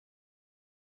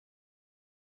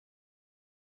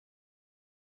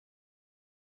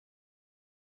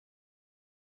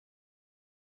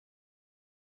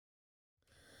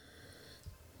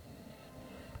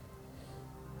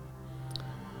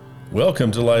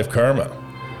Welcome to Life Karma.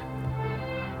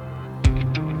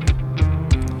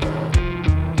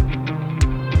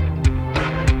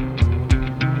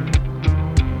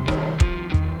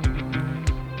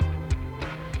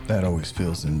 That always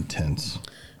feels intense.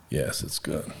 Yes, it's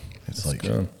good. It's like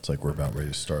we're about ready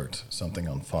to start something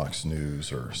on Fox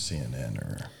News or CNN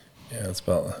or. Yeah,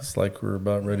 it's like we're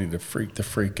about ready to freak the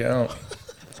freak out.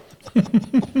 We've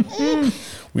been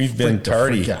Freak the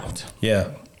tardy. freak out.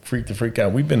 Yeah, freak the freak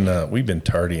out. We've been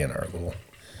tardy in our little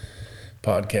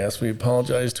podcast. We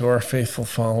apologize to our faithful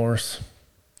followers.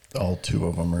 All two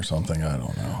of them or something. I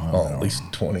don't know. At least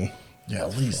 20. Yeah,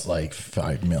 at least like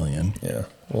 5 million. Yeah.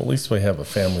 Well, at least we have a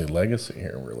family legacy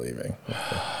here we're leaving.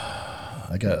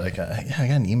 I got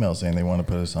an email saying they want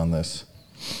to put us on this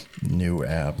new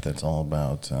app that's all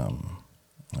about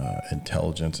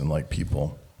intelligence and like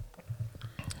people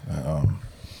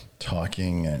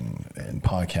talking and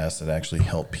podcasts that actually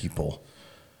help people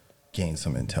gain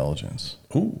some intelligence.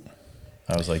 Ooh.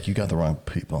 I was like, you got the wrong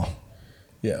people.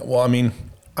 Yeah. Well, I mean,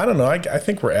 I don't know. I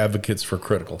think we're advocates for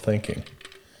critical thinking,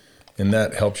 and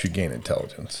that helps you gain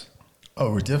intelligence.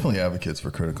 Oh, we're definitely advocates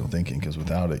for critical thinking because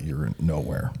without it, you're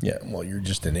nowhere. Yeah. Well, you're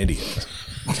just an idiot.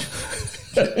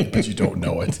 But you don't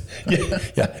know it.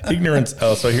 Yeah. Ignorance.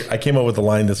 Oh, so here, I came up with a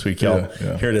line this week, y'all.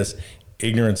 Yeah. Here it is.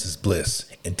 Ignorance is bliss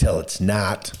until it's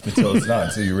not. Until it's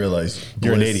not. So you realize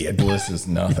You're an idiot. Bliss is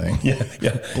nothing. Yeah.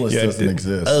 Bliss Yeah, doesn't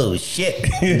exist. Oh, shit.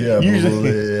 Yeah,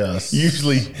 bliss.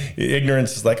 Usually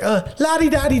ignorance is like,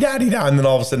 la-di-da-di-da-di-da. And then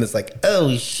all of a sudden it's like,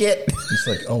 oh, shit. It's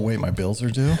like, oh, wait, my bills are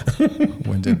due?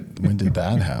 When did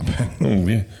that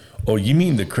happen? Oh, you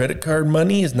mean the credit card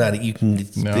money is not, you can,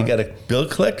 No. they got a bill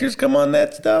collectors come on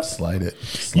that stuff? Slide it.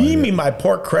 You mean my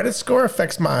poor credit score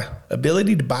affects my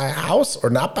ability to buy a house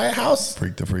or not buy a house?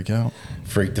 Freak the freak out.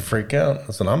 Freak the freak out.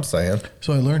 That's what I'm saying.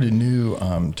 So I learned a new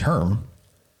term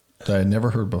that I had never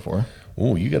heard before.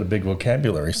 Oh, you got a big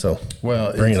vocabulary, so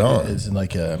Well, bring it on. It's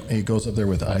like it goes up there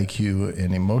with IQ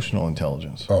and emotional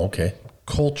intelligence. Oh, okay.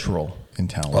 Cultural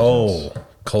intelligence. Oh,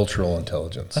 cultural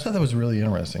intelligence. I thought that was really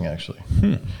interesting, actually.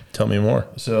 Tell me more.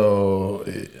 So,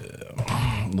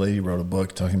 a lady wrote a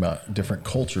book talking about different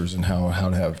cultures and how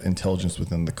to have intelligence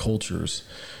within the cultures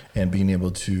and being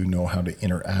able to know how to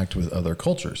interact with other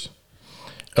cultures.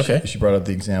 Okay. She brought up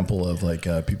the example of like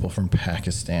people from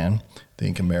Pakistan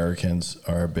think Americans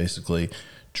are basically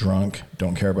drunk,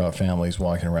 don't care about families,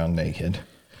 walking around naked.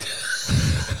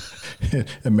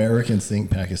 Americans think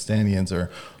Pakistanians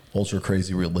are ultra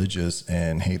crazy religious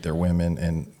and hate their women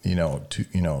and,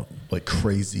 like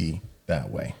crazy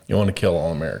that way. You want to kill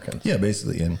all Americans. Yeah,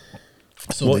 basically. And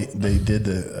so they did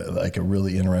like a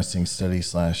really interesting study /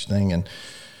 thing and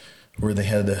where they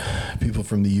had people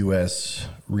from the U.S.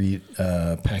 read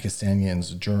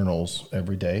Pakistanians' journals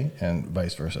every day and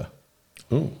vice versa.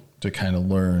 Ooh. To kind of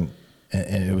learn.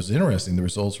 And it was interesting. The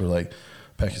results were like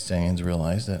Pakistanians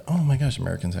realized that, oh my gosh,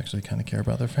 Americans actually kind of care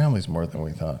about their families more than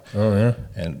we thought. Oh, yeah.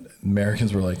 And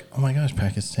Americans were like, oh my gosh,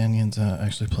 Pakistanians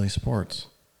actually play sports.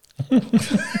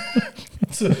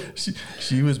 So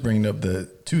she was bringing up the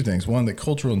two things. One, that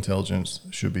cultural intelligence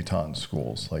should be taught in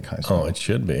schools, like high school. Oh, it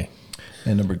should be.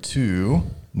 And number two,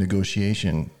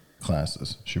 negotiation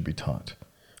classes should be taught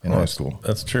in high school.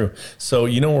 That's true. So,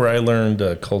 where I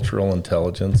learned cultural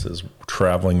intelligence is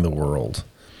traveling the world.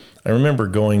 I remember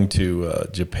going to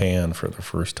Japan for the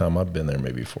first time. I've been there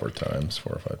maybe 4 or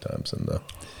 5 times.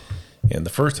 And the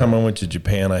first time I went to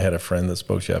Japan, I had a friend that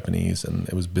spoke Japanese, and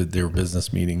they were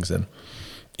business meetings. And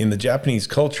in the Japanese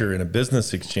culture, in a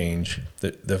business exchange,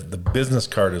 the business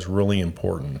card is really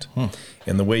important.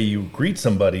 And the way you greet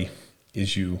somebody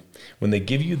is when they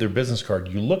give you their business card,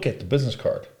 you look at the business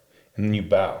card, and then you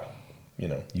bow.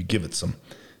 You give it some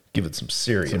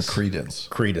serious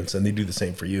credence, and they do the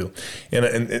same for you,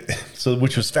 so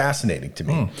which was fascinating to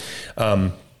me.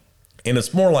 And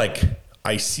it's more like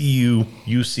I see you,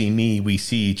 you see me, we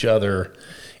see each other,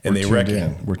 and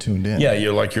we're tuned in. Yeah,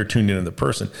 you're tuned into the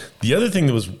person. The other thing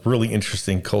that was really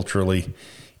interesting culturally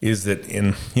is that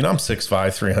I'm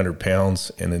 6'5", 300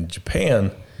 pounds, and in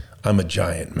Japan, I'm a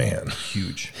giant man,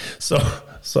 Huge.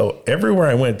 So everywhere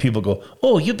I went, people go,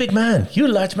 "Oh, you big man, you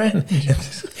large man,"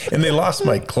 and they lost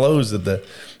my clothes. The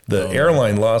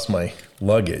airline lost my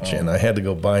luggage, and I had to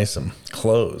go buy some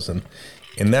clothes, and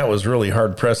that was really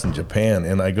hard pressed in Japan.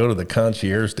 And I go to the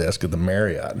concierge desk at the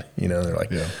Marriott, they're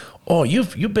like, "Oh, you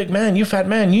big man, you fat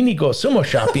man, you need to go sumo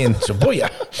shopping in Shibuya."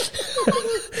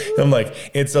 I'm like,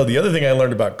 and so the other thing I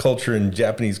learned about culture in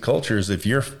Japanese culture is if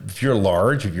you're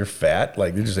large, if you're fat,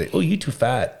 like they just say, "Oh, you too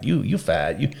fat, you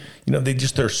fat,"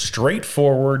 they're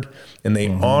straightforward and they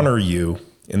honor you,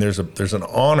 and there's an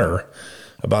honor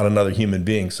about another human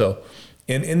being. So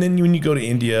And then when you go to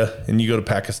India and you go to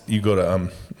Pakistan, you go to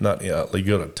you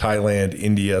go to Thailand,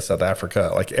 India, South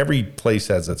Africa, like every place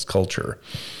has its culture,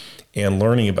 and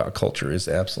learning about culture is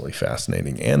absolutely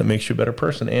fascinating, and it makes you a better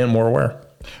person and more aware.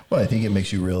 Well, I think it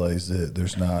makes you realize that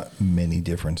there's not many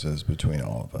differences between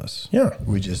all of us. Yeah.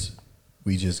 We just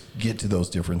get to those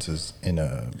differences in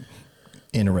a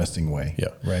interesting way. Yeah.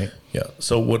 Right. Yeah.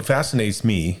 So what fascinates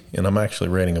me, and I'm actually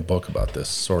writing a book about this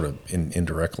sort of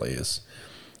indirectly,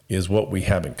 is what we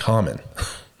have in common.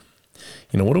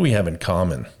 What do we have in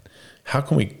common? How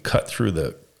can we cut through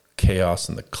the chaos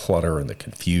and the clutter and the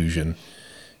confusion?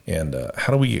 And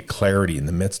how do we get clarity in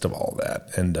the midst of all that?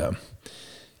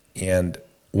 And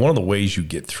one of the ways you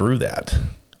get through that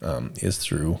is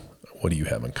through what do you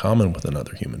have in common with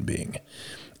another human being?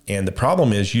 And the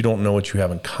problem is you don't know what you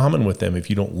have in common with them if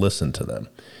you don't listen to them.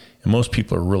 And most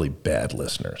people are really bad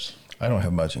listeners. I don't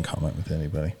have much in common with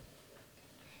anybody.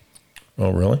 Oh,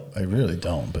 really? I really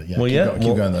don't, but yeah. Well,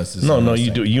 keep going. This is no,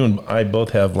 you do. You and I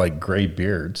both have like gray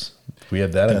beards. We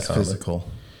have that That's in common. physical.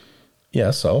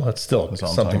 Yeah, so that's still That's all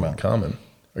I'm something talking in about. common.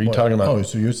 Are you What? talking about? Oh,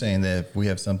 so you're saying that if we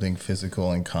have something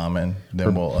physical in common,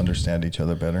 then we'll understand each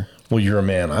other better? Well, you're a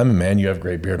man. I'm a man. You have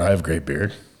gray beard. I have gray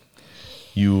beard.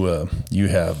 You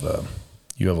have a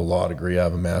law degree. I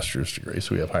have a master's degree.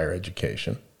 So we have higher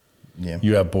education. Yeah.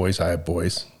 You have boys. I have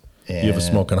boys. You have a And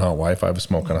smoking hot wife. I have a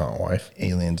smoking hot wife.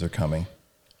 aliens are coming.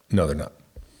 No, they're not.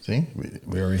 See,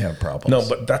 we already have problems. No,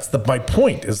 but that's my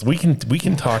point is we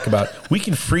can talk about, we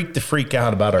can freak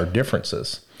out about our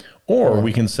differences, or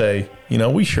we can say,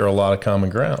 we share a lot of common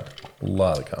ground,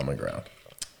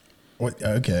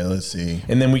 Okay, let's see.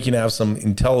 and then we can have some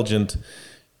intelligent,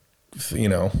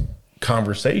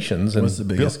 conversations. And What's the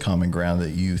biggest common ground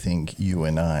that you think you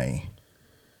and I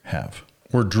have?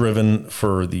 we're driven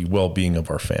for the well-being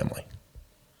of our family,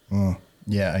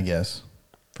 Yeah, I guess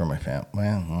for my family.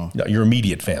 Well, no, your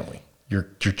immediate family, your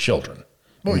children,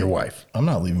 or your wife. I'm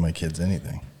not leaving my kids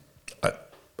anything.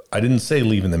 I didn't say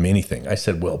leaving them anything. I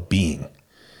said well-being.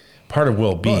 Part of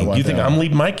well-being. Well, Do you think I'm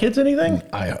leaving my kids anything?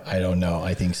 I don't know.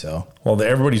 I think so. Well,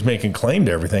 everybody's making claim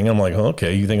to everything. I'm like,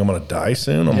 okay, you think I'm going to die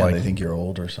soon? I'm Yeah, like, they think you're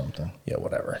old or something. yeah,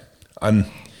 whatever.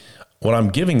 What I'm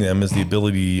giving them is the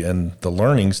ability and the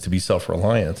learnings to be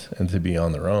self-reliant and to be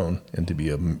on their own and to be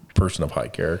a person of high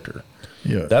character.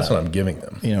 Yeah, That's what I'm giving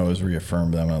them. It was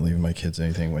reaffirmed that I'm not leaving my kids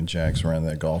anything when Jax ran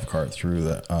that golf cart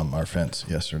through our fence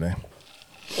yesterday.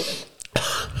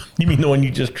 You mean the one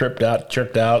you just tripped out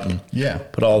and Yeah.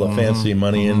 put all the fancy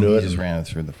money into He it? just ran it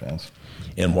through the fence.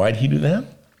 And why'd he do that?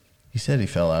 He said he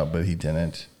fell out, but he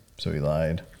didn't. So he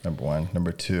lied. Number one.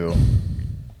 Number two,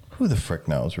 who the frick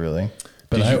knows, really?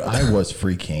 But I was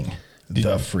freaking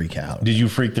the freak out. Did you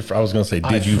freak I was going to say,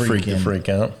 did you freak the freaking freak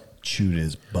out? Chewed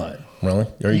his butt. Really?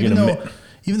 Are you Even going though, to?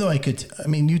 even though I could,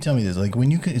 you tell me this, like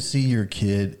when you could see your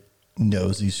kid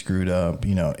knows he's screwed up,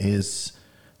 is,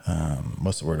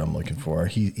 what's the word I'm looking for?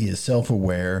 He is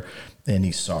self-aware and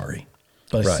he's sorry,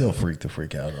 but I Right. still freaked the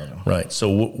freak out on him. Right. So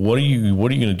what are you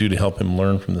going to do to help him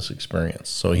learn from this experience?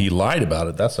 So he lied about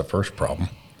it. That's the first problem.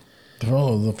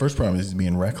 The first problem is he's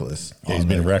being reckless. Yeah, he's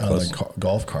being reckless. on the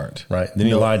golf cart. Right. Then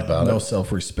he lied about no it.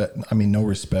 self-respect. No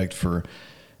respect for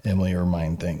Emily or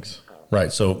mine things.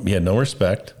 Right. So he had no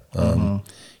respect.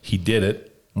 He did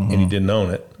it and he didn't own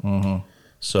it.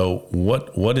 So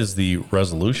what is the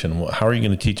resolution? How are you going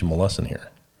to teach him a lesson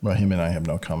here? Well, him and I have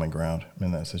no common ground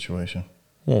in that situation.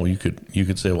 Well, you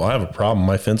could say, well, I have a problem.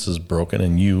 My fence is broken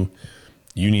and you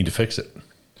need to fix it.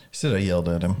 He said I yelled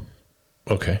at him.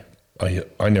 Okay.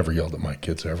 I never yelled at my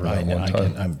kids ever. Not one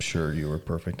time. I'm sure you were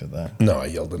perfect at that. No, I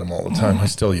yelled at them all the time. I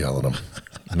still yell at them.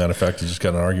 Matter of fact, I just got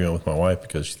in an argument with my wife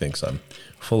because she thinks I'm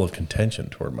full of contention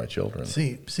toward my children.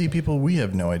 See, people, we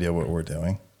have no idea what we're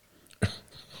doing.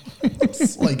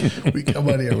 It's like we come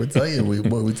out here, we tell you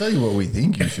what we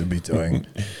think you should be doing,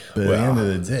 but at the end of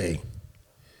the day,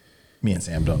 me and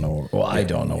Sam don't know. Well, I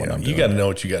don't know what I'm doing. You got to know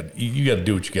what you got. You got to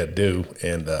do what you got to do.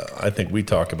 And I think we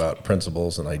talk about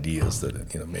principles and ideas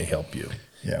that may help you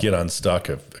get unstuck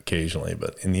occasionally.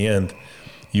 But in the end,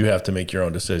 you have to make your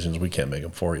own decisions. We can't make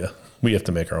them for you. We have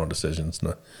to make our own decisions.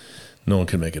 No one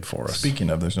can make it for us. Speaking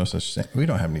of, there's no such thing. We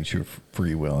don't have any true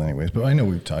free will, anyways. But I know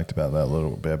we've talked about that a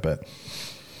little bit. But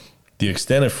the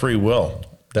extent of free will,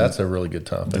 that's a really good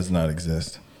topic. Does not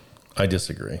exist. I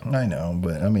disagree. I know,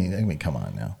 but I mean, come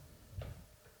on now.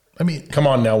 Come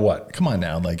on now, what? Come on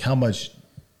now. Like how much?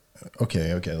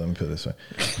 Okay. Let me put it this way.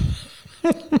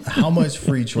 How much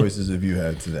free choices have you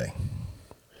had today?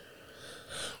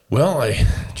 Well, I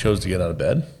chose to get out of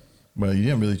bed. Well, you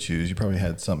didn't really choose. You probably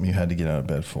had something you had to get out of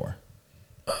bed for.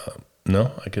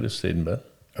 No, I could have stayed in bed.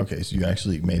 Okay, so you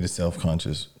actually made a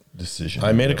self-conscious decision?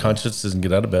 I made a conscious decision to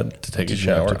get out of bed to take a Did you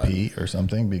shower. have to pee or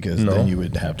something? Because then you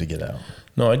would have to get out.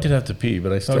 No, I did have to pee,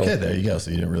 but I still. Okay, there you go.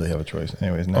 So you didn't really have a choice.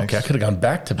 Anyways, next. Okay, I could have gone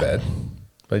back to bed,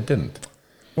 but I didn't.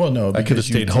 Well, no, I could have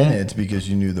stayed home. Because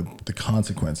you knew the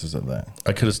consequences of that.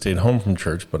 I could have stayed home from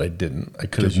church, but I didn't. I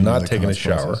could have you knew not the taken a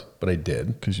shower, consequences. but I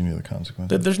did. Because you knew the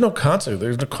consequences. There's no consequence.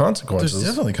 There's no consequences. There's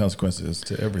definitely consequences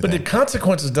to everything. But the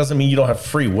consequences doesn't mean you don't have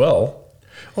free will.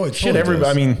 Oh, it Shit, totally does.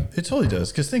 I mean, it totally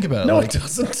does. Because think about it. no, like, it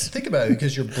doesn't. Think about it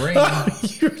because your brain.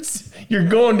 You're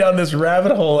going down this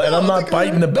rabbit hole, and I'm not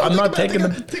biting the. I'm not taking the.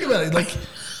 Think about it. Like,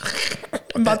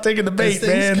 I'm not taking the bait, as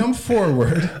things man. come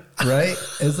forward, right?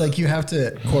 It's like you have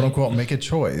to quote unquote make a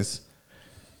choice.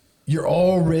 You're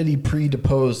already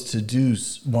predisposed to do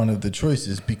one of the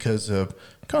choices because of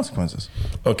consequences.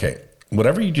 Okay,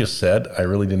 whatever you just said, I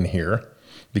really didn't hear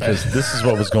because this is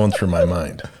what was going through my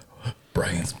mind.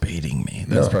 Brian's baiting me.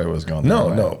 That's probably what was going through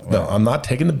my mind. No. I'm not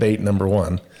taking the bait. Number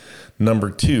one. Number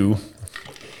two,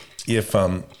 if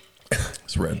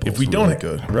This Red Bull's we don't, really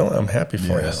good. really, I'm happy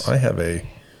for Yes. you. I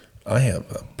have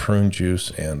a prune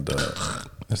juice and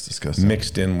That's disgusting.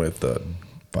 mixed in with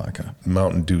Vodka.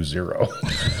 Mountain Dew Zero.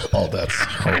 Oh, that's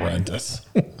horrendous.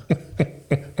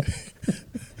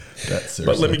 That's seriously.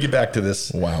 But let me get back to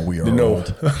this. Wow, we are No,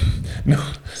 old. no,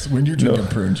 So when you're drinking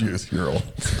prune juice, you're old.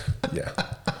 yeah.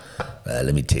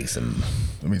 Let me take some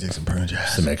Let me take some prune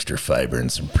juice. extra fiber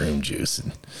and some prune juice.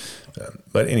 And,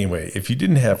 but anyway, if you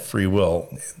didn't have free will,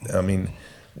 I mean,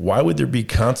 why would there be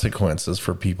consequences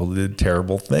for people that did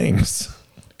terrible things?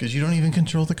 Because you don't even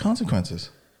control the consequences.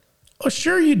 Oh,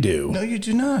 sure you do. No, you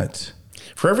do not.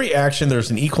 For every action, there's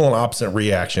an equal and opposite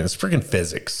reaction. It's freaking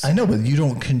physics. I know, but you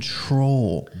don't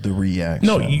control the reaction.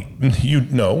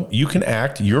 No, you can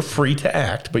act. You're free to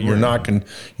act, but you're not.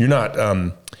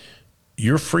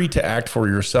 You're free to act for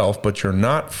yourself, but you're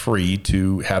not free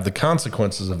to have the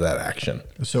consequences of that action.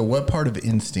 So what part of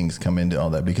instincts come into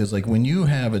all that? Because like when you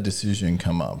have a decision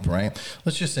come up, right?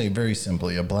 Let's just say very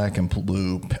simply a black and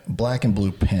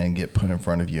blue pen get put in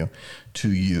front of you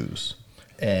to use.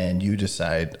 And you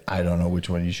decide, I don't know which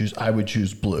one you choose. I would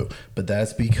choose blue. But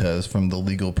that's because from the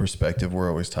legal perspective, we're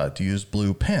always taught to use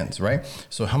blue pens, right?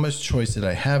 So how much choice did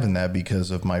I have in that because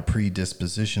of my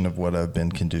predisposition of what I've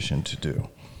been conditioned to do?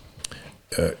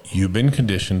 You've been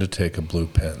conditioned to take a blue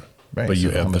pen, Right. but you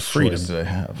So how have the much freedom. choice did I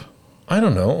have? I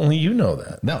don't know. Only you know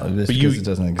that. No, it's But because it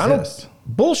doesn't I don't. exist.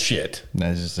 Bullshit.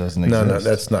 That just doesn't exist. No,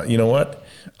 that's not. You know what?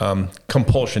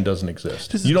 Compulsion doesn't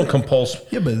exist. This is You don't the- compulse.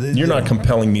 Yeah, but you're not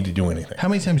compelling me to do anything. How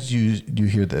many times do you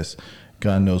hear this?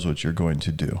 God knows what you're going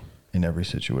to do in every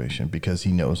situation because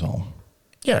he knows all.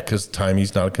 Yeah, because time.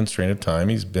 He's not a constraint of time.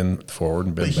 He's been forward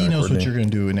and been But he backward. knows what and- you're going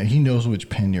to do and he knows which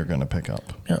pen you're going to pick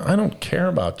up. Yeah, I don't care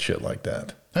about shit like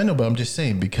that. I know, but I'm just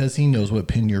saying because he knows what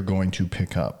pen you're going to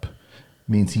pick up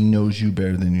means he knows you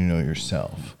better than you know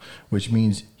yourself, which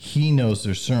means he knows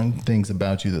there's certain things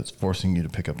about you that's forcing you to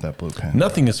pick up that blue pen.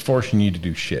 Nothing is forcing you to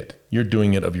do shit. You're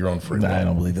doing it of your own free will. I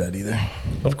don't believe that either.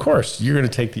 Of course, you're going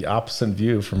to take the opposite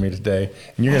view from me today,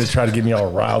 and you're going to try to get me all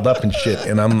riled up and shit.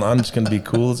 And I'm just going to be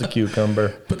cool as a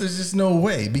cucumber. But there's just no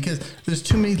way because there's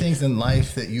too many things in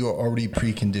life that you are already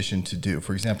preconditioned to do.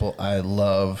 For example, do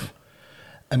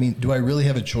I really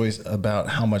have a choice about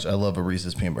how much I love a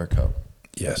Reese's peanut butter cup?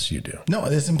 Yes, you do. No,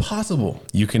 it's impossible.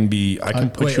 You can be. I can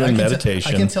put you in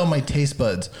meditation. I can tell my taste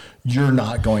buds, you're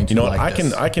not going to. You know what? like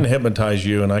this. I can hypnotize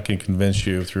you, and I can convince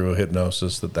you through a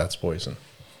hypnosis that that's poison.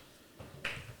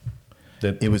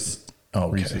 That It was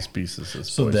okay. Reese's Pieces is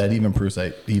So poison. that even proves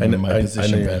even my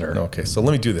position better. Okay, so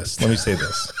let me do this. Let me say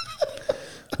this.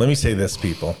 Let me say this,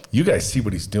 people. You guys see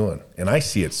what he's doing, and I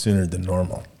see it sooner than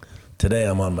normal. Today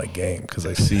I'm on my game because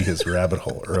I see his rabbit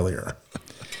hole earlier.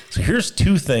 So here's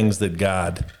two things that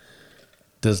God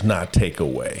does not take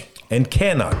away and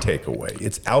cannot take away.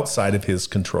 It's outside of his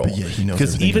control. But yet he knows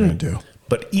 'Cause everything you're gonna do.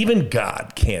 But even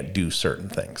God can't do certain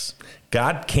things.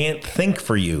 God can't think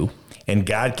for you, and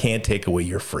God can't take away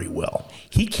your free will.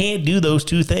 He can't do those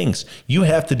two things. You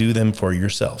have to do them for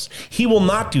yourselves. He will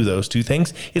not do those two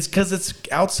things. It's because it's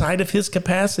outside of his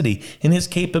capacity and his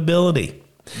capability.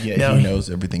 Yeah, Now, he knows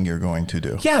everything you're going to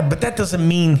do. Yeah, but that doesn't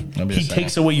mean I'm just he saying.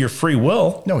 takes away your free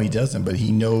will. No, he doesn't. But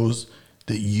he knows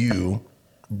that you,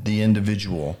 the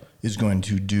individual, is going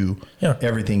to do Yeah.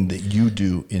 everything that you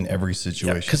do in every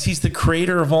situation. Because he's the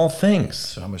creator of all things.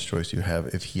 So how much choice do you have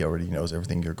if he already knows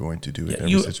everything you're going to do in every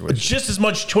You situation? just as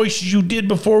much choice as you did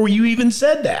before you even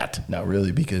said that. Not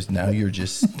really, because now you're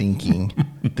just thinking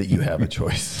that you have a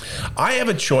choice. I have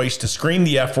a choice to scream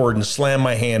the F word and slam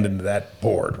my hand into that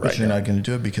board But right you're now. not going to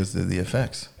do it because of the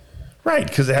effects. Right,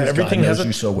 because everything God has knows a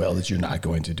you so well that you're not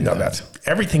going to do no. that. That's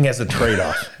everything has a trade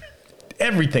off.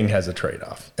 Everything has a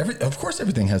trade-off. Of course,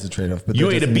 everything has a trade-off. But You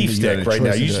that ate a doesn't mean beef that you had stick a right now.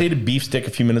 choice You to just do ate a beef stick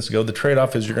a few minutes ago. The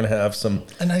trade-off is you're going to have some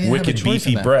And I didn't have a wicked choice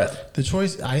in beefy that. breath. The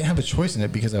choice, I have a choice in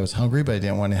it because I was hungry, but I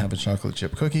didn't want to have a chocolate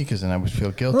chip cookie because then I would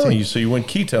feel guilty. Oh, so you went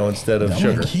keto instead of I'm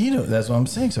sugar. on keto. That's what I'm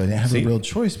saying. So I didn't have See? a real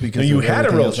choice because No, you of had a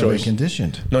everything real else I've been choice.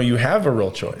 conditioned. No, you have a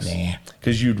real choice. Nah.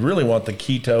 Because you'd really want the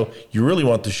keto. You really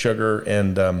want the sugar.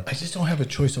 And I just don't have a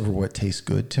choice over what tastes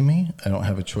good to me. I don't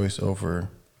have a choice over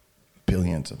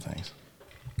billions of things.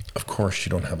 of course, you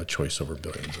don't have a choice over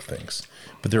billions of things.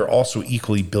 But there are also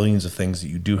equally billions of things that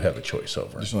you do have a choice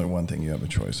over. There's only one thing you have a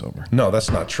choice over. No, that's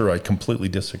not true. I completely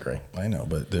disagree. I know,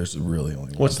 but there's really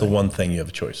only one What's the thing. one thing you have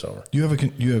a choice over? You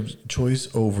have choice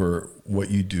over what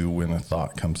you do when a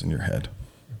thought comes in your head.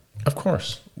 Of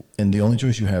course. And the only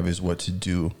choice you have is what to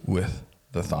do with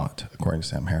the thought, according to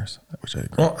Sam Harris, which I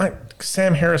agree. Well,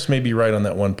 Sam Harris may be right on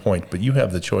that one point, but you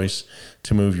have the choice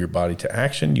to move your body to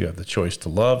action. You have the choice to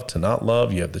love, to not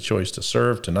love. You have the choice to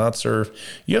serve, to not serve.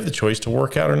 You have the choice to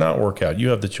work out or not work out. You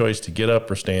have the choice to get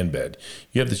up or stay in bed.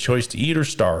 You have the choice to eat or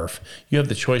starve. You have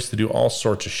the choice to do all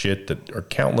sorts of shit that are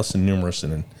countless and numerous,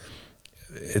 and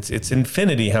it's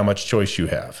infinity how much choice you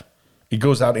have. It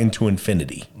goes out into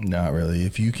infinity. Not really.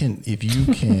 If you can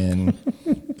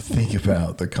think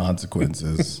about the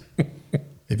consequences,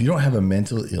 if you don't have a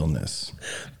mental illness,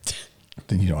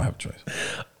 then you don't have a choice.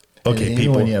 Okay, and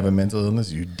people. when you have a mental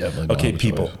illness, you definitely don't Okay, have a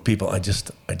people. choice. People. I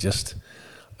just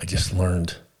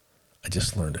learned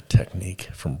a technique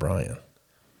from Brian.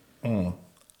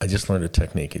 I just learned a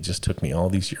technique. It just took me all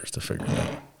these years to figure it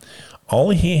out. All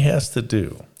he has to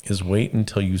do is wait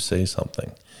until you say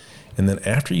something. And then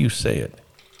after you say it,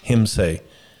 him say,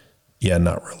 yeah,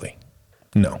 not really.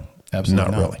 No, Absolutely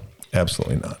not not. really.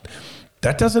 Absolutely not.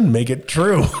 That doesn't make it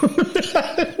true.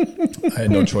 I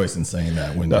had no choice in saying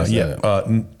that when you said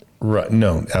it. Right.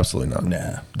 No, absolutely not.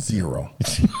 Nah, zero.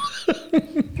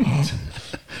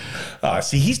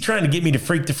 See, he's trying to get me to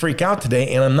freak out today,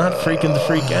 and I'm not freaking the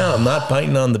freak out. I'm not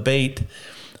biting on the bait.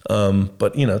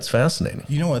 But, it's fascinating.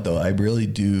 You know what, though? I really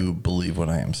do believe what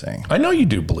I am saying. I know you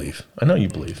do believe. And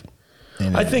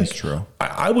I it think is true.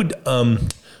 I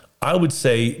would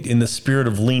say, in the spirit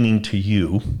of leaning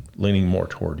more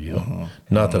toward you,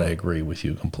 not that I agree with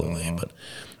you completely, but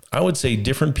I would say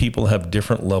different people have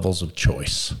different levels of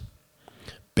choice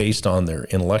based on their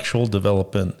intellectual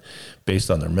development,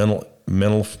 based on their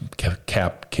mental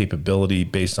capability,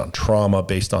 based on trauma,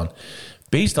 based on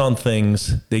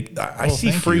things. I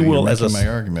see free will as my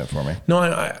argument for me. No,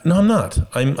 I'm not.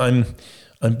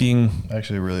 I'm being. I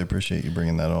actually really appreciate you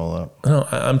bringing that all up. No,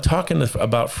 I'm talking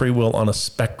about free will on a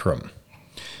spectrum.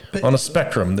 On a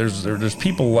spectrum, there's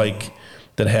people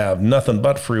that have nothing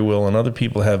but free will, and other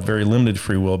people have very limited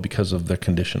free will because of the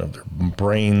condition of their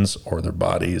brains or their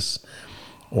bodies,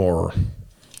 or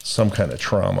some kind of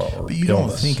trauma or But you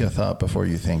illness. don't think a thought before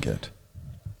you think it.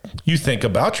 You think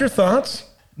about your thoughts.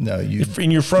 No, you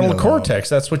In your frontal cortex,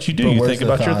 that's what you do. But You where's think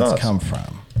the about your thoughts. come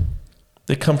from?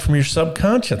 They come from your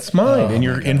subconscious mind and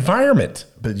your environment.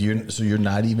 But you're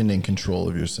not even in control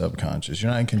of your subconscious.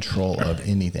 You're not in control of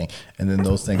anything, and then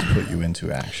those things put you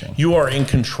into action. You are in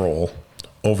control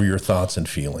over your thoughts and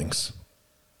feelings.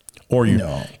 Or you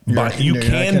You're not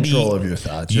in control of your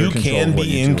thoughts. You're You in control can of what be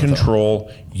you in do with them.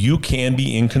 control. You can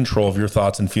be in control of your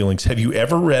thoughts and feelings. Have you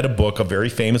ever read a very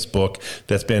famous book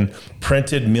that's been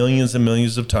printed millions and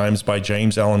millions of times by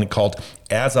James Allen called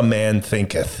As a Man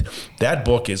Thinketh? That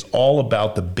book is all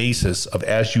about the basis of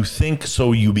as you think,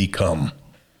 so you become.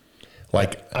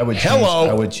 I would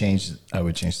change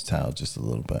the title just a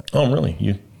little bit. Oh,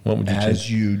 really? What would you change? As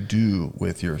you do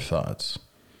with your thoughts,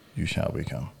 you shall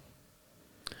become.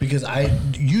 Because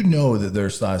that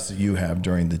there's thoughts that you have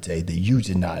during the day that you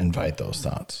did not invite those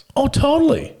thoughts. Oh,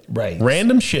 totally. Right.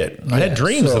 Random shit. I had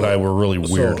dreams that were really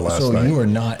weird last night. So you are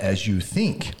not as you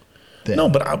think. Then. No,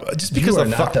 but just because you are I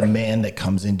not thought the man that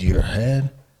comes into your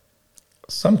head.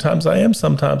 Sometimes I am,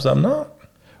 sometimes I'm not.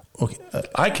 Okay,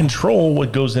 I control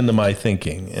what goes into my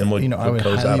thinking and what, I what would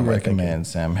goes out highly of my recommend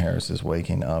Sam Harris's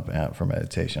Waking Up app for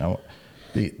meditation,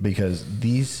 because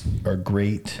these are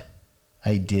great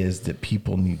ideas that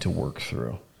people need to work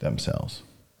through themselves.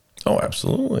 thinking. Oh,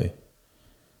 absolutely.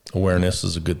 Awareness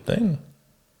is a good thing.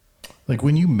 Like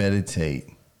when you meditate,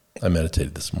 I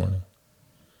meditated this morning.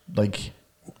 like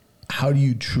how do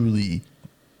you truly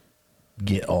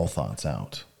get all thoughts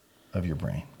out of your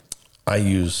brain? I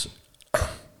use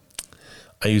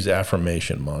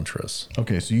affirmation mantras.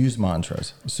 Okay, so you use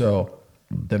mantras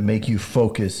that make you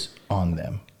focus on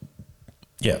them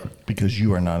Yeah. because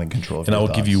you are not in control of And I your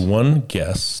will give you one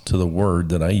guess to the word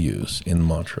that I use in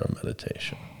mantra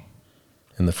meditation.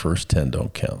 And the first 10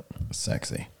 don't count.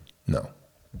 Sexy, No.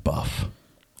 buff,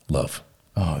 Love.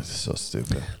 Oh, it's so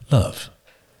stupid. Love.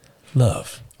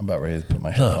 I'm about ready to put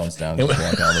my headphones down and just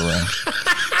walk out of the room.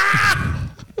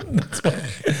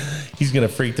 He's going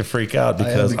to freak the freak out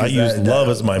because I use love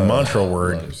as my mantra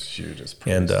word.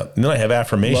 And then I have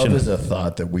affirmation. Love is a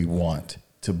thought that we want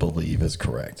to believe is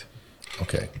correct.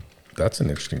 Okay. That's an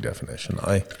interesting definition.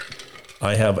 I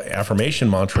have affirmation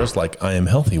mantras like I am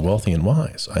healthy, wealthy, and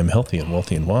wise. I am healthy and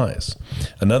wealthy and wise.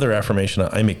 Another affirmation,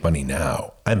 I make money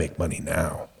now. I make money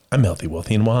now. I'm healthy,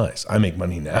 wealthy, and wise. I make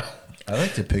money now. I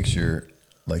like to picture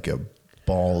like a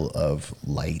ball of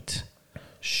light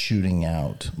shooting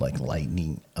out like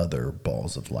lightning other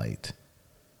balls of light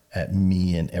at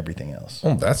me and everything else.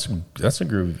 Oh, that's a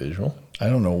groovy visual. I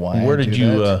don't know why. Where did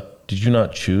you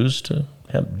not choose to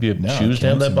have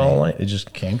that ball of light? It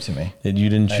just came to me. You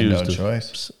didn't choose. I had no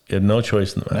choice. You had no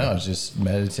choice in the matter. No, I was just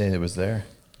meditating. It was there.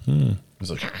 It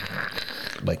was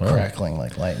like crackling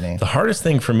like lightning. The hardest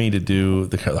thing for me to do,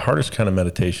 the hardest kind of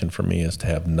meditation for me is to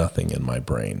have nothing in my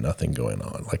brain, nothing going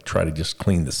on. Like try to just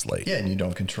clean the slate. Yeah, and you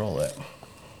don't control it.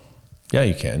 Yeah,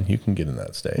 you can. You can get in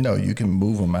that state. No, you can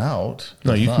move them out.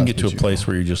 No, you can get to a place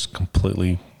where you're just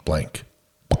completely blank.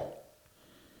 Do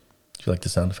you like the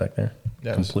sound effect there?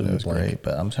 Yeah, completely blank. Great,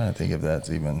 but I'm trying to think if that's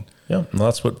even. Yeah, well,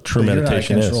 that's what true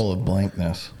meditation is. Control of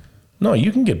blankness. No,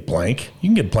 you can get blank. You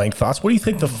can get blank thoughts. What do you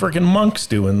think the freaking monks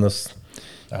do in this?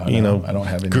 I don't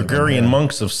have any Gregorian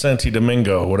monks of Santo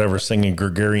Domingo, whatever, singing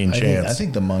Gregorian chants. I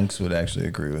think the monks would actually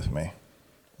agree with me.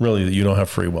 Really, that you don't have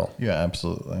free will? Yeah,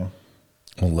 absolutely.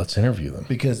 Well, let's interview them.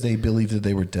 Because they believe that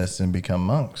they were destined to become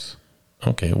monks.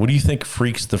 Okay. What do you think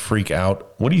freaks the freak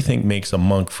out? What do you think makes a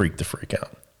monk freak the freak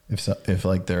out? If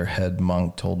like their head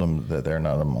monk told them that they're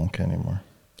not a monk anymore.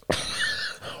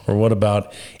 Or what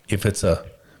about if it's a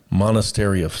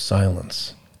monastery of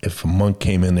silence? If a monk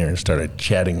came in there and started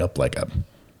chatting up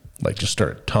just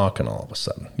started talking all of a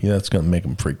sudden, that's going to make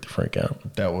them freak the freak out.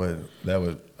 That would.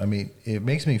 I mean, it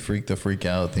makes me freak the freak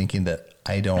out thinking that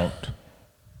I don't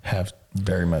have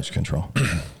very much control.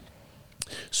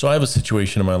 So I have a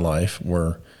situation in my life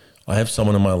where I have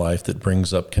someone in my life that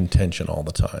brings up contention all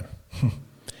the time.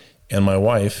 And my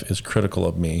wife is critical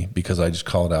of me because I just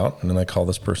call it out, and then I call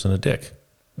this person a dick.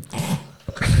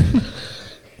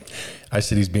 I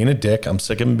said, he's being a dick. I'm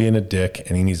sick of him being a dick,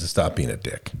 and he needs to stop being a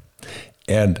dick.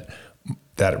 And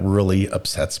that really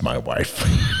upsets my wife.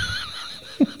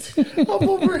 I'm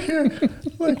over here,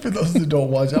 like for those who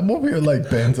don't watch, I'm over here like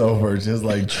bent over, just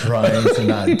like trying to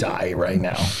not die right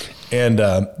now.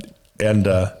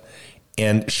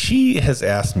 And she has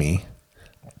asked me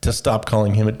to stop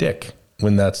calling him a dick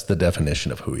when that's the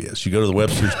definition of who he is. You go to the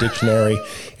Webster's Dictionary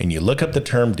and you look up the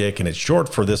term dick, and it's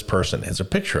short for this person. There's a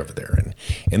picture of it there.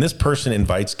 And this person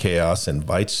invites chaos,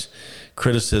 invites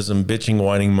criticism, bitching,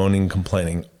 whining, moaning,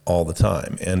 complaining all the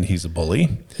time. And he's a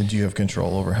bully. And do you have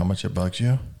control over how much it bugs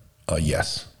you?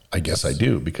 Yes, I guess I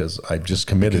do, because I've just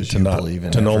committed to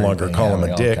no longer call him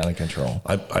a dick. Kind of control.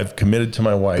 I've committed to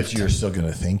my wife. But you're still going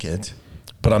to think it.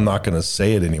 But I'm not going to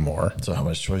say it anymore. So how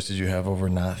much choice did you have over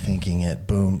not thinking it?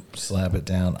 Boom, slap it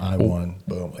down. I won.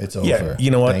 Boom, it's over. Yeah, you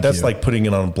know what? That's like putting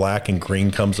it on black and green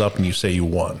comes up and you say you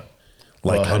won.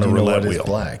 Like on a roulette wheel.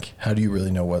 Black. How do you really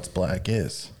know what black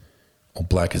is? Well,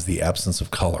 black is the absence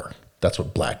of color. That's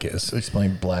what black is. So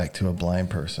explain black to a blind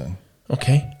person.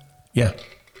 Okay. Yeah.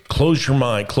 Close your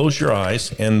mind, close your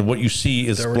eyes, and what you see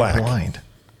is black. They're blind.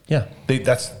 Yeah.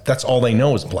 That's all they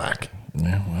know is black.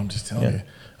 Yeah, well, I'm just telling you.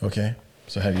 Okay.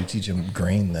 So how do you teach them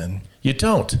green then? You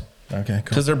don't. Okay, cool.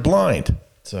 Because they're blind.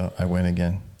 So I win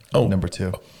again. Oh. Number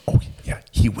 2. Oh, yeah.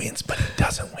 He wins, but he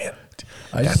doesn't win.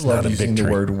 I just love using the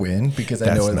word win because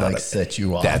I know it sets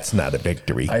you off. That's not a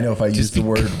victory. I know if I use the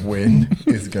word win,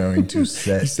 it's going to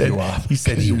set you off. He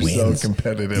said he wins. So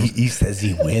competitive. He says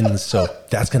he wins, so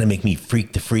that's going to make me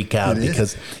freak the freak out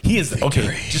because he is victory.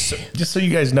 Okay. Just so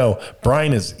you guys know,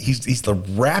 Brian he's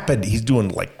doing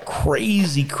like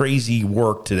crazy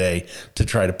work today to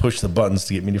try to push the buttons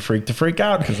to get me to freak the freak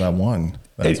out because I won.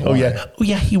 That's why. Oh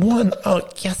yeah, he won. Oh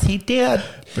yes, he did.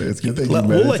 But it's good that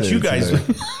we'll let you guys.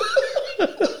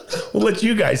 We'll let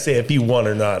you guys say if he won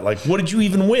or not. Like, what did you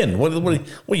even win? What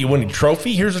you win a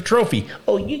trophy? Here's a trophy.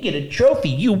 Oh, you get a trophy.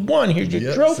 You won. Here's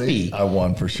your trophy. See, I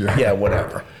won for sure. Yeah,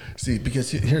 whatever. See,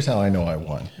 because here's how I know I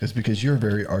won. It's because you're a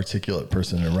very articulate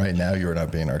person, and right now you're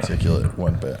not being articulate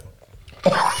one bit.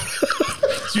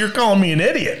 So you're calling me an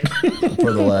idiot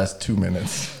for the last 2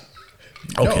 minutes.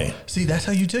 Okay. No, see, that's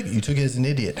how you took it. You took it as an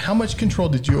idiot. How much control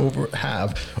did you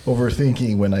have over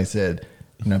thinking when I said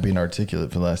not being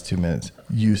articulate for the last 2 minutes?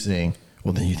 You saying,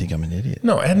 Well, then you think I'm an idiot.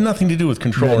 No, it had nothing to do with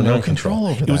control or no non-control.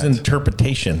 control over It was that.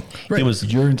 interpretation. Right. It was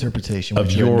your interpretation of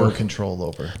which you had your no control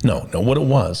over. No. What it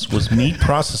was me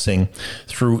processing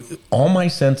through all my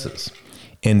senses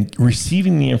and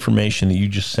receiving the information that you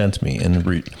just sent me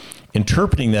and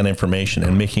interpreting that information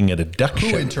and making a deduction.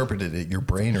 Who interpreted it? Your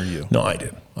brain or you? No, I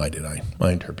did.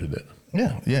 I interpreted it.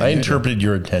 Yeah. I interpreted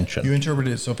your attention. You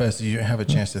interpreted it so fast that you didn't have a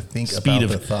chance to think about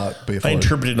the thought before I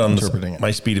interpreted on interpreting it.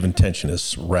 My speed of intention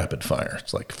is rapid fire.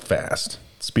 It's like fast.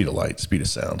 Speed of light, speed of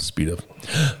sound,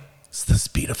 it's the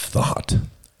speed of thought.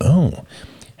 Oh,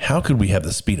 how could we have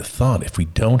the speed of thought if we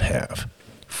don't have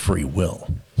free will?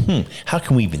 How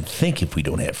can we even think if we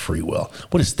don't have free will?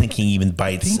 What does thinking even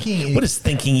what does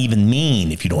thinking even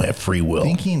mean if you don't have free will?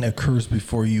 Thinking occurs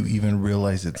before you even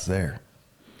realize it's there.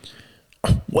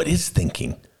 What is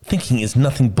thinking? Thinking is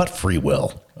nothing but free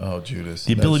will. Oh, Judas.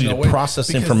 The ability to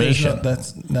process information.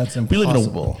 That's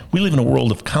impossible. We live in a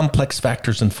world of complex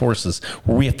factors and forces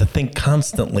where we have to think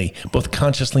constantly, both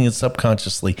consciously and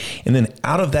subconsciously. And then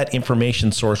out of that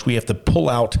information source, we have to pull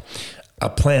out a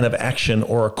plan of action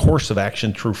or a course of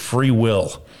action through free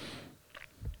will.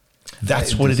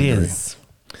 That's what it is.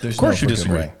 There's of course no you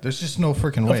disagree. Way. There's just no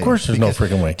freaking way. Of course there's no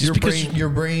freaking way. Your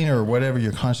brain or whatever,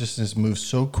 your consciousness moves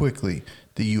so quickly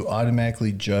that you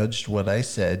automatically judged what I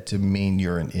said to mean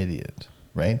you're an idiot,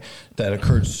 right? That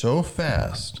occurred so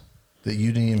fast that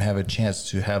you didn't even have a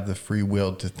chance to have the free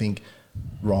will to think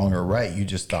wrong or right. You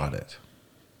just thought it.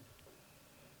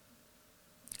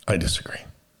 I disagree.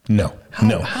 No. I'm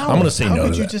going to say no to that. How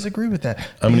could you disagree with that?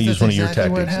 I'm going to use one of your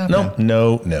tactics.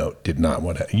 No, did not.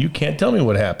 What happened? You can't tell me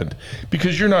what happened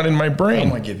because you're not in my brain. I'm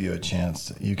going to give you a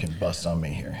chance. You can bust on me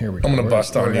here. Here we go. I'm going to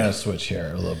bust on you. We're going to switch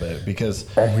here a little bit because...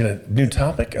 new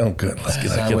topic? Oh, good. Let's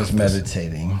get I was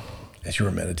meditating. As you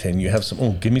were meditating, you have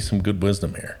give me some good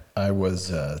wisdom here. I was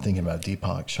thinking about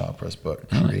Deepak Chopra's book,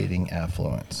 Creating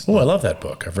Affluence. Oh, I love that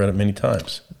book. I've read it many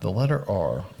times. The letter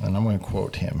R, and I'm going to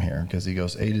quote him here because he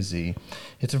goes A to Z.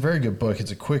 It's a very good book.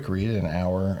 It's a quick read, an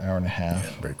hour and a half.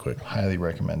 Yeah, very quick. Highly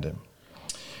recommend it.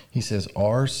 He says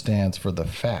R stands for the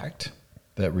fact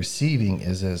that receiving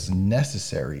is as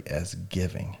necessary as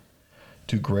giving.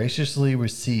 To graciously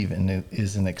receive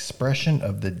is an expression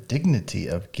of the dignity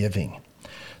of giving.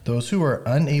 Those who are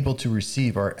unable to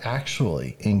receive are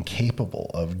actually incapable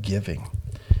of giving.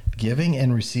 Giving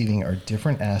and receiving are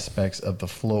different aspects of the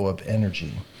flow of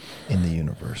energy in the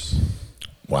universe.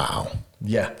 Wow.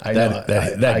 Yeah, I that, know.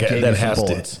 That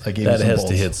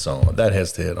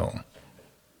has to hit home.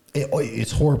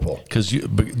 It's horrible.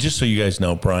 But just so you guys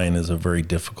know, Brian is a very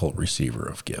difficult receiver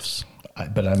of gifts.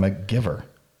 But I'm a giver.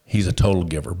 He's a total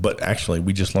giver. But actually,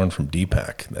 we just learned from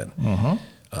Deepak that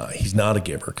he's not a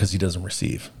giver because he doesn't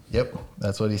receive. Yep,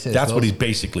 that's what he says. That's what he's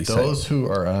basically saying. Those who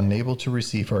are unable to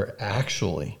receive are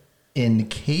actually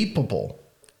incapable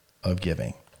of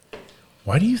giving.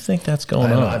 Why do you think that's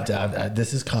going on?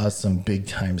 This has caused some big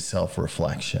time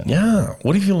self-reflection. Yeah.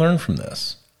 What have you learned from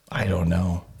this? I don't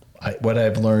know. What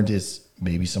I've learned is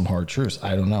maybe some hard truths.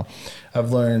 I don't know.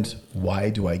 I've learned, why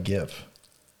do I give?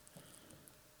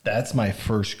 That's my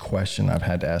first question I've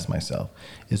had to ask myself.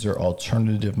 Is there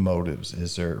alternative motives?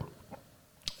 Is there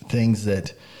things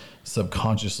that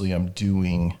subconsciously I'm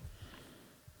doing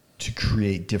to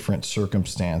create different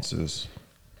circumstances?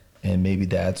 And maybe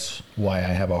that's why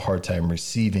I have a hard time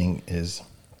receiving, is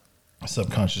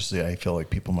subconsciously I feel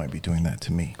like people might be doing that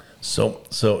to me. So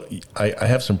I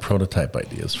have some prototype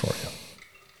ideas for you.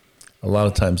 A lot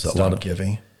of times,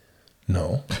 Giving.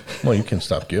 No. Well, you can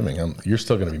stop giving. You're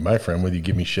still going to be my friend whether you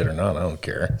give me shit or not. I don't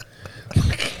care.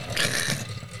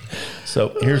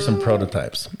 So here's some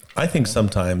prototypes. I think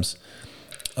sometimes,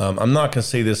 I'm not going to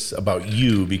say this about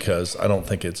you because I don't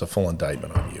think it's a full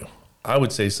indictment on you. I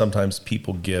would say sometimes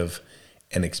people give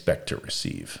and expect to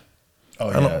receive.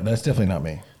 Oh, yeah. That's definitely not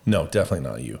me. No, definitely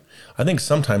not you. I think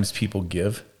sometimes people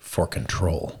give for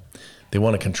control. They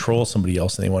want to control somebody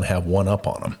else and they want to have one up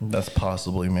on them. That's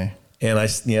possibly me. And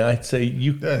I'd say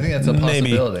you. I think that's a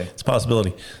possibility. Maybe it's a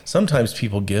possibility. Sometimes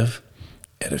people give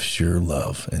out of sheer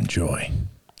love and joy,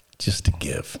 just to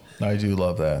give. I do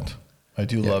love that. I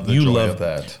do love the joy of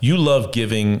that. You love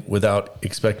giving without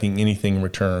expecting anything in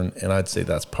return, and I'd say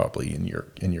that's probably in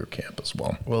your camp as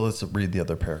well. Well, let's read the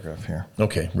other paragraph here.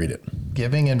 Okay, read it.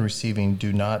 Giving and receiving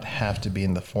do not have to be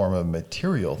in the form of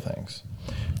material things.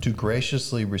 To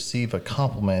graciously receive a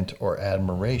compliment or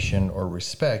admiration or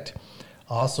respect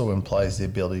also implies the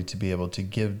ability to be able to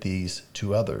give these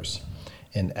to others.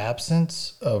 An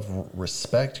absence of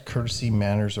respect, courtesy,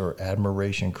 manners, or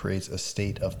admiration creates a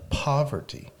state of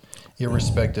poverty,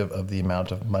 irrespective of the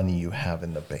amount of money you have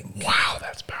in the bank. Wow,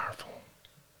 that's powerful.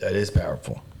 That is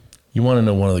powerful. You want to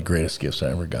know one of the greatest gifts I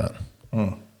ever got?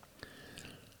 It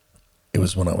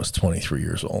was when I was 23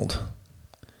 years old.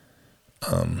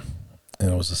 And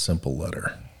it was a simple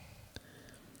letter.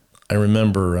 I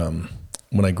remember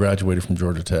when I graduated from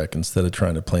Georgia Tech, instead of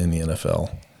trying to play in the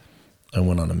NFL, I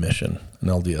went on a mission, an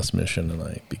LDS mission, and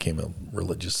I became a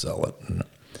religious zealot.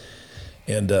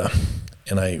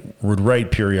 And I would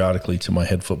write periodically to my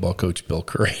head football coach, Bill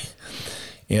Curry.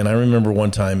 And I remember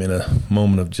one time in a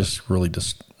moment of just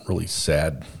really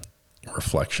sad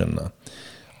reflection,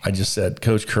 I just said,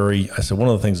 Coach Curry, I said, one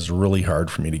of the things that's really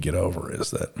hard for me to get over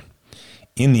is that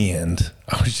in the end,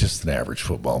 I was just an average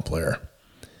football player.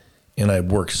 And I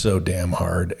worked so damn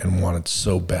hard and wanted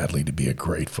so badly to be a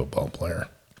great football player.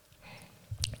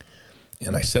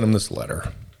 And I sent him this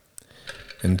letter.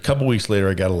 And a couple weeks later,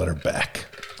 I got a letter back.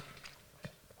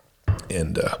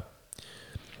 And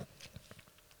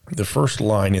the first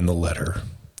line in the letter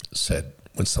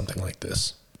went something like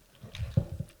this.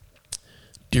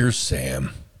 Dear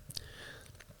Sam,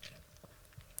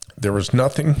 there was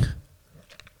nothing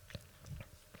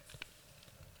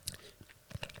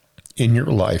in your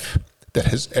life that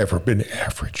has ever been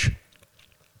average.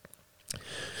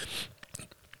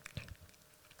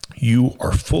 You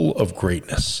are full of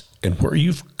greatness, and where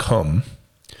you've come,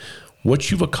 what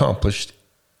you've accomplished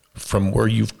from where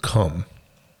you've come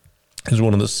is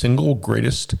one of the single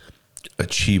greatest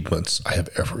achievements I have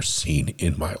ever seen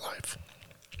in my life.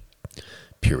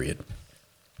 Period.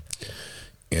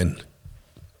 And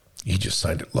he just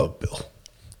signed it, Love, Bill.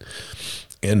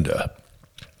 And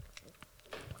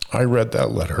I read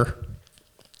that letter,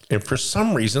 and for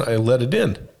some reason, I let it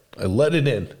in.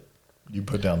 You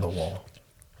put down the wall.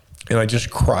 And I just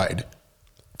cried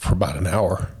for about an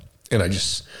hour, and I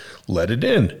just let it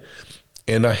in.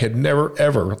 And I had never,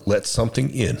 ever let something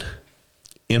in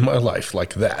my life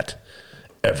like that,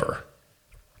 ever.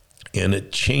 And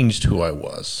it changed who I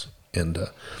was. And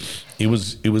it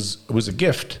was a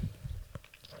gift.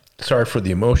 Sorry for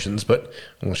the emotions, but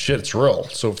well, shit, it's real.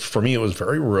 So for me, it was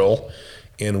very real,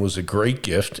 and it was a great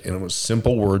gift, and it was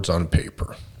simple words on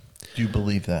paper. Do you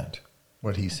believe that?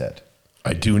 What he said?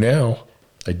 I do now.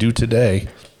 I do today.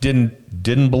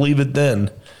 Didn't believe it then.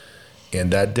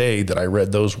 And that day that I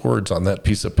read those words on that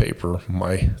piece of paper,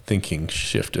 my thinking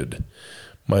shifted,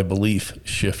 my belief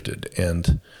shifted,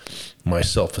 and my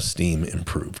self-esteem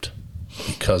improved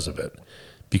because of it.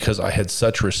 Because I had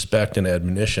such respect and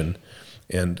admonition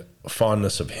and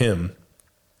fondness of him,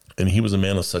 and he was a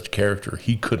man of such character,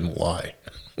 he couldn't lie.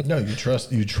 No, you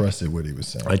trusted what he was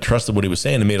saying. I trusted what he was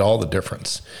saying. It made all the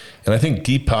difference. And I think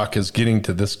Deepak is getting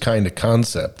to this kind of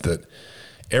concept that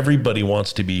everybody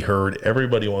wants to be heard.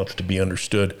 Everybody wants to be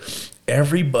understood.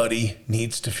 Everybody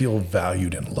needs to feel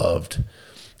valued and loved.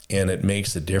 And it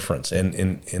makes a difference.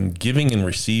 And giving and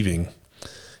receiving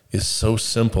is so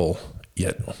simple,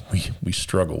 yet we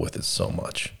struggle with it so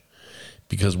much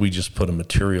because we just put a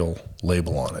material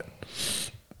label on it.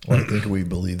 Well, I think we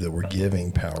believe that we're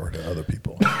giving power to other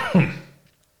people.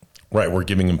 Right, we're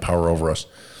giving them power over us.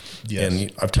 Yes.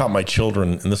 And I've taught my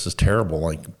children, and this is terrible,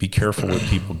 like, be careful what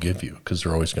people give you because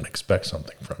they're always going to expect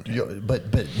something from you.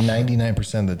 But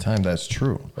 99% of the time, that's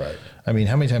true. Right. I mean,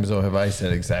 how many times, though, have I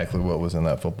said exactly what was in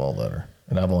that football letter?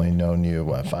 And I've only known you,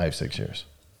 5-6 years?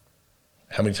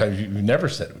 How many times you've never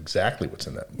said exactly what's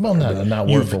in that? Well, not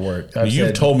word for word.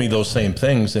 You've told me those same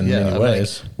things in many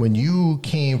ways. Like, when you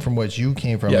came from what you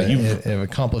came from and have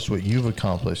accomplished what you've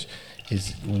accomplished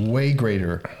is way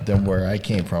greater than where I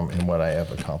came from and what I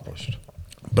have accomplished.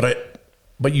 But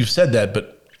you've said that,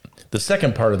 but the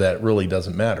second part of that really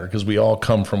doesn't matter because we all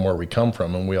come from where we come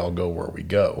from and we all go where we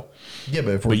go. Yeah,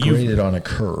 but if we're graded on a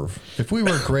curve, if we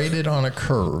were graded on a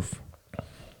curve,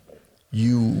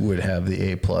 you would have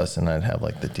the A+ and I'd have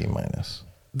like the D-.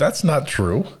 That's not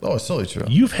true. Oh, it's totally true.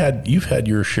 You've had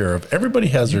your share of. Everybody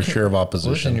has their share of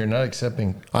opposition. Listen, you're not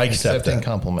accepting. I accept that.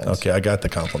 Compliments. Okay, I got the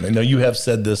compliment. No, you have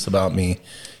said this about me,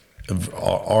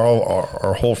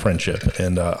 our whole friendship,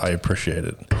 and I appreciate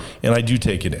it. And I do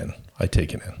take it in. I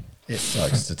take it in. It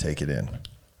sucks to take it in.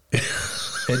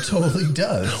 It totally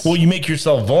does. Well, you make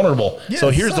yourself vulnerable. Yeah, so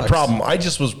here's the problem. I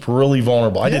just was really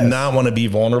vulnerable. I did not want to be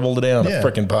vulnerable today on a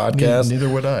freaking podcast. Neither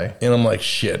would I. And I'm like,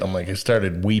 shit. I'm like, I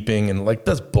started weeping and like,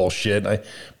 that's bullshit.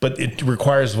 But it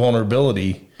requires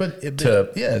vulnerability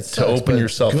to open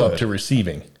yourself up to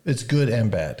receiving. It's good and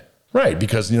bad. Right.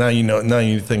 Because now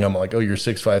you think I'm like, oh, you're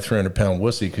 6'5", 300-pound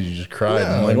wussy because you just cried.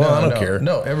 And I'm like, well, I don't care.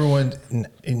 No, everyone.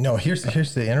 No, here's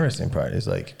the interesting part is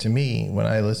like, to me, when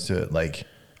I listen to it, like,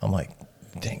 I'm like,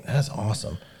 dang, that's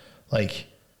awesome. Like,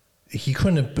 he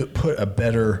couldn't have put a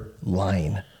better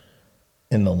line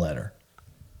in the letter.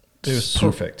 It was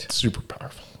perfect. Super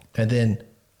powerful. And then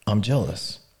I'm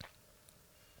jealous.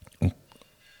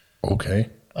 Okay.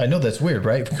 I know that's weird,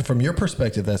 right? From your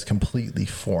perspective, that's completely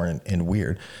foreign and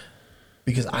weird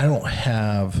because I don't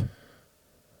have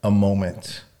a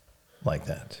moment like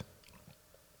that.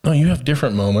 No, you have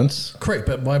different moments. Correct.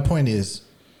 But my point is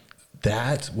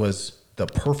that was the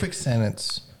perfect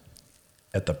sentence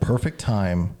at the perfect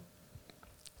time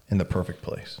in the perfect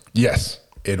place. Yes,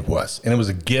 it was. And it was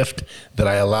a gift that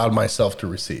I allowed myself to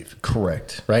receive.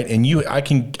 Correct. Right. And I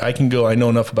can go, I know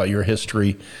enough about your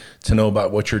history to know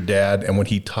about what your dad and what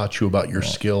he taught you about your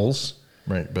skills.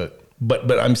 Right.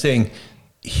 But I'm saying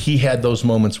he had those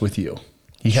moments with you.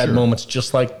 He had moments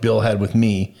just like Bill had with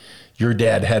me. Your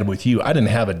dad had with you. I didn't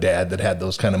have a dad that had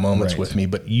those kind of moments with me,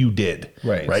 but you did.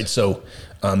 Right. Right. So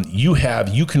you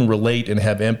can relate and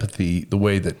have empathy the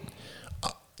way that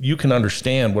you can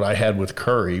understand what I had with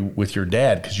Curry with your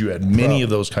dad, because you had many of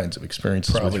those kinds of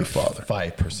experiences with your father.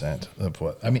 5% of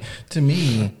what, I mean, to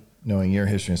me, knowing your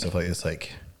history and stuff like it's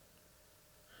like,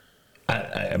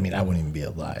 I mean, I wouldn't even be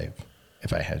alive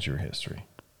if I had your history.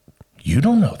 You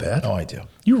don't know that. Oh, I do.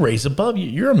 You raise above you.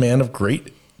 You're a man of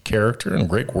great character and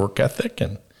great work ethic,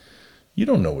 and you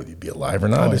don't know whether you'd be alive or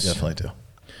not. Oh, I definitely do.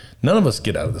 None of us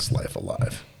get out of this life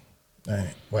alive.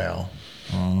 Well,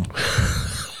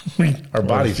 our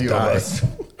bodies die. us.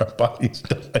 Our bodies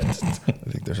die. I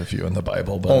think there's a few in the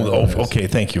Bible. But Okay.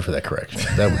 Thank you for that correction.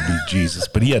 That would be Jesus,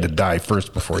 but he had to die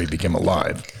first before he became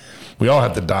alive. We all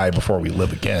have to die before we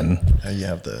live again. You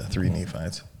have the 3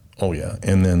 Nephites. Oh yeah,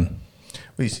 and then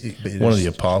one of the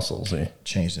apostles.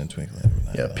 Changed in twinkling.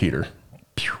 Yeah, Peter.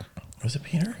 Was it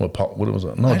Peter? What was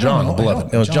it? No, John the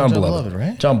Beloved. It was John Beloved,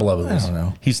 right? John Beloved. I don't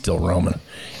know. He's still Roman,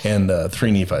 and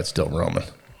 3 Nephites still Roman.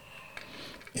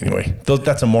 Anyway,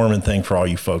 that's a Mormon thing for all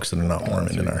you folks that are not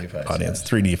Mormon in our audience.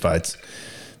 3 Nephites,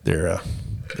 they're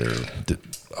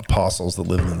apostles that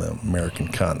live in the American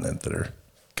continent that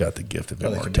got the gift of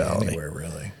immortality. They could be anywhere,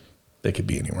 really. They could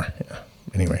be anywhere. Yeah.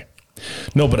 Anyway,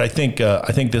 no, but I think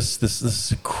this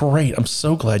is great. I'm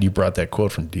so glad you brought that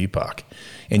quote from Deepak,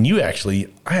 and I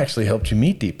actually helped you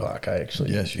meet Deepak. I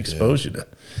actually exposed you to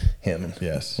him. And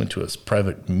went to a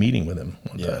private meeting with him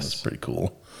one time. It was pretty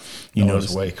cool. It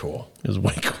was way cool. It was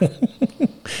way cool.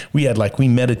 we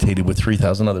meditated with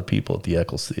 3,000 other people at the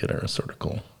Eccles Theater. It was sort of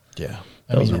cool. Yeah.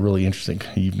 That was a really interesting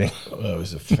evening. It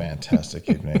was a fantastic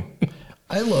evening.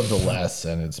 I love the last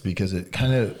sentence because it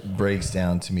kind of breaks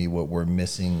down to me what we're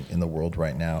missing in the world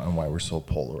right now and why we're so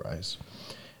polarized.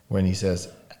 When he says,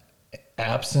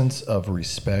 absence of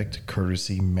respect,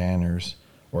 courtesy, manners,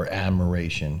 or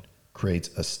admiration creates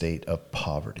a state of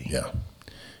poverty. Yeah.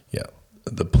 Yeah.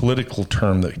 The political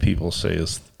term that people say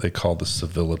is they call this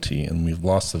civility, and we've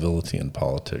lost civility in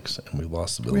politics, and we've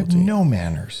lost civility. We have no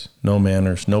manners. No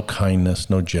manners, no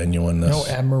kindness, no genuineness. No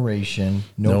admiration.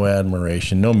 No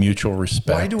admiration, no mutual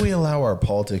respect. Why do we allow our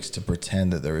politics to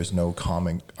pretend that there is no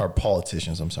our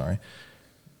politicians,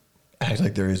 act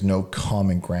like there is no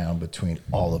common ground between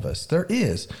all of us? There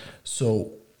is.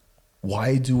 So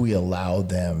why do we allow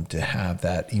them to have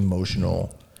that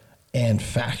emotional and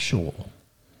factual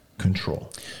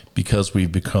control? Because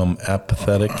we've become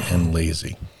apathetic and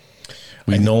lazy.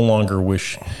 We don't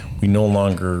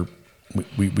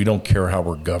care how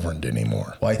we're governed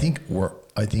anymore. Well,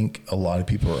 I think a lot of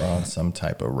people are on some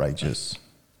type of righteous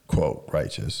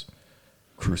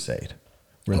crusade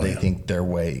where they think their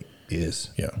way is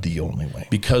the only way.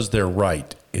 Because they're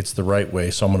right. It's the right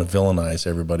way. So I'm going to villainize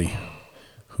everybody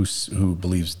who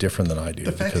believes different than I do,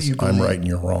 because I'm right and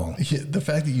you're wrong. The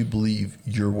fact that you believe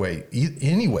your way,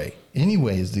 any way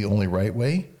is the only right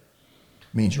way,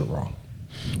 means you're wrong.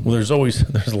 Well, there's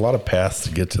a lot of paths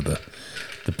to get to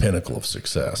the pinnacle of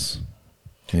success.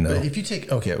 But if you take,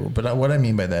 but what I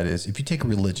mean by that is if you take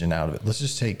religion out of it, let's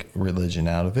just take religion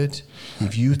out of it.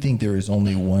 If you think there is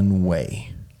only one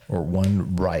way or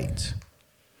one right,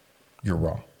 you're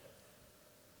wrong.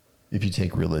 If you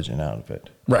take religion out of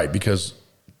it. Right, because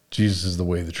Jesus is the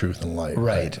way, the truth, and light.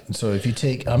 Right. So if you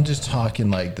take, I'm just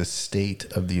talking like the state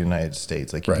of the United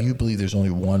States. Like if you believe there's only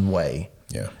one way,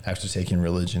 after taking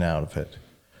religion out of it,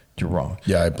 you're wrong.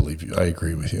 Yeah, I believe you. I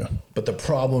agree with you. But the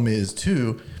problem is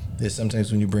sometimes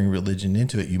when you bring religion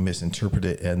into it, you misinterpret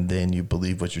it, and then you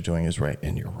believe what you're doing is right,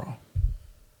 and you're wrong.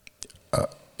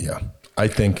 Yeah. I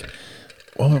think,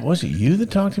 was it you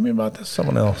that talked to me about this?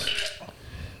 Someone else.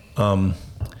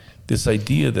 This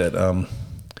idea that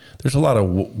there's a lot of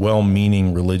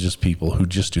well-meaning religious people who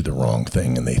just do the wrong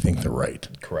thing and they think they're right.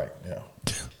 Correct, yeah.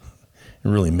 It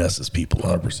really messes people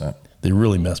up. 100%. They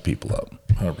really mess people up.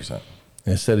 100%.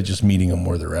 Instead of just meeting them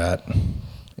where they're at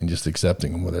and just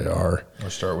accepting them where they are. Or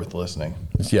start with listening.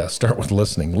 Yeah, start with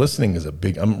listening. Listening is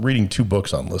I'm reading 2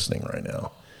 books on listening right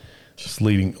now. Just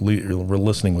we're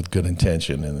listening with good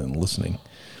intention and then listening.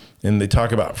 And they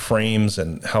talk about frames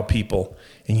and how people,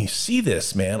 and you see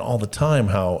this, man, all the time,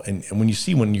 how, and when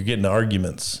you're getting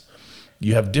arguments,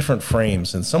 you have different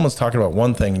frames, and someone's talking about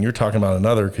one thing and you're talking about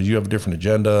another because you have a different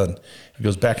agenda, and it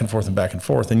goes back and forth and back and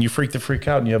forth, and you freak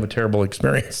out and you have a terrible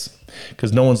experience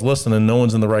because no one's listening, no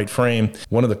one's in the right frame.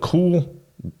 One of the cool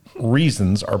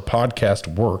reasons our podcast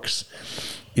works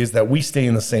is that we stay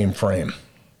in the same frame.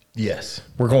 Yes.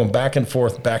 We're going back and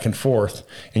forth,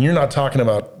 and you're not talking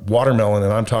about watermelon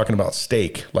and I'm talking about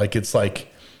steak. Like, it's like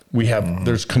we have,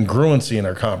 there's congruency in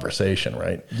our conversation,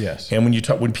 right? Yes. And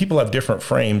when people have different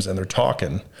frames and they're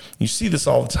talking, you see this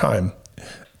all the time.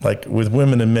 Like with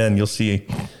women and men, you'll see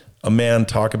a man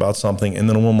talk about something and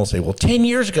then a woman will say, well, 10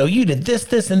 years ago you did this,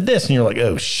 this, and this. And you're like,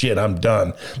 oh shit, I'm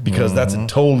done. Because that's a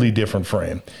totally different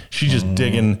frame. She's just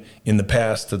digging in the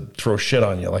past to throw shit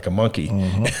on you like a monkey.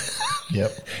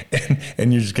 Yep.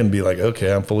 And you're just going to be like,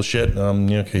 okay, I'm full of shit.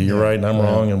 Okay, you're right and I'm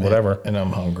wrong and whatever. And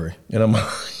I'm hungry. And I'm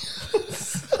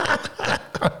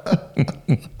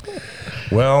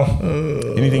well,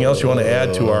 anything else you want to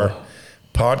add to our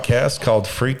podcast called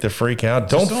Freak the Freak Out?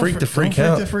 Don't freak the freak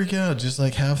out. Don't freak the freak out. Just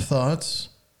like have thoughts,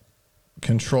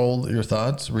 control your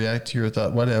thoughts, react to your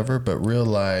thought, whatever, but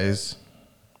realize,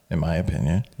 in my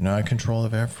opinion, you're not in control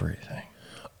of everything.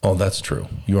 Oh, that's true.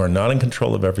 You are not in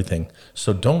control of everything.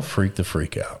 So don't freak the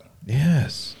freak out.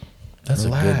 Yes. That's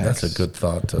Relax. a good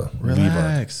thought to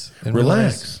Relax. leave on.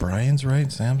 Relax. Brian's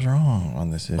right, Sam's wrong on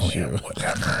this issue. Oh, yeah,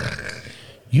 whatever.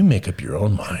 You make up your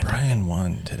own mind. Brian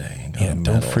won today. And got Yeah, a don't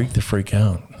medal. freak the freak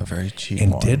out. A very cheap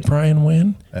And one. did Brian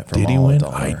win? From Did he All win?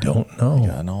 Dollar. I don't He know.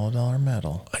 got an $all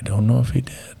medal. I don't know if he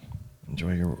did.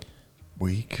 Enjoy your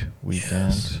weekend.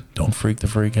 Yes. Don't freak the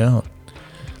freak out.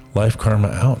 Life Karma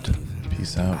out.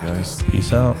 Peace out, guys.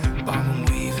 Peace out. Bobbing,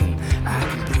 weaving,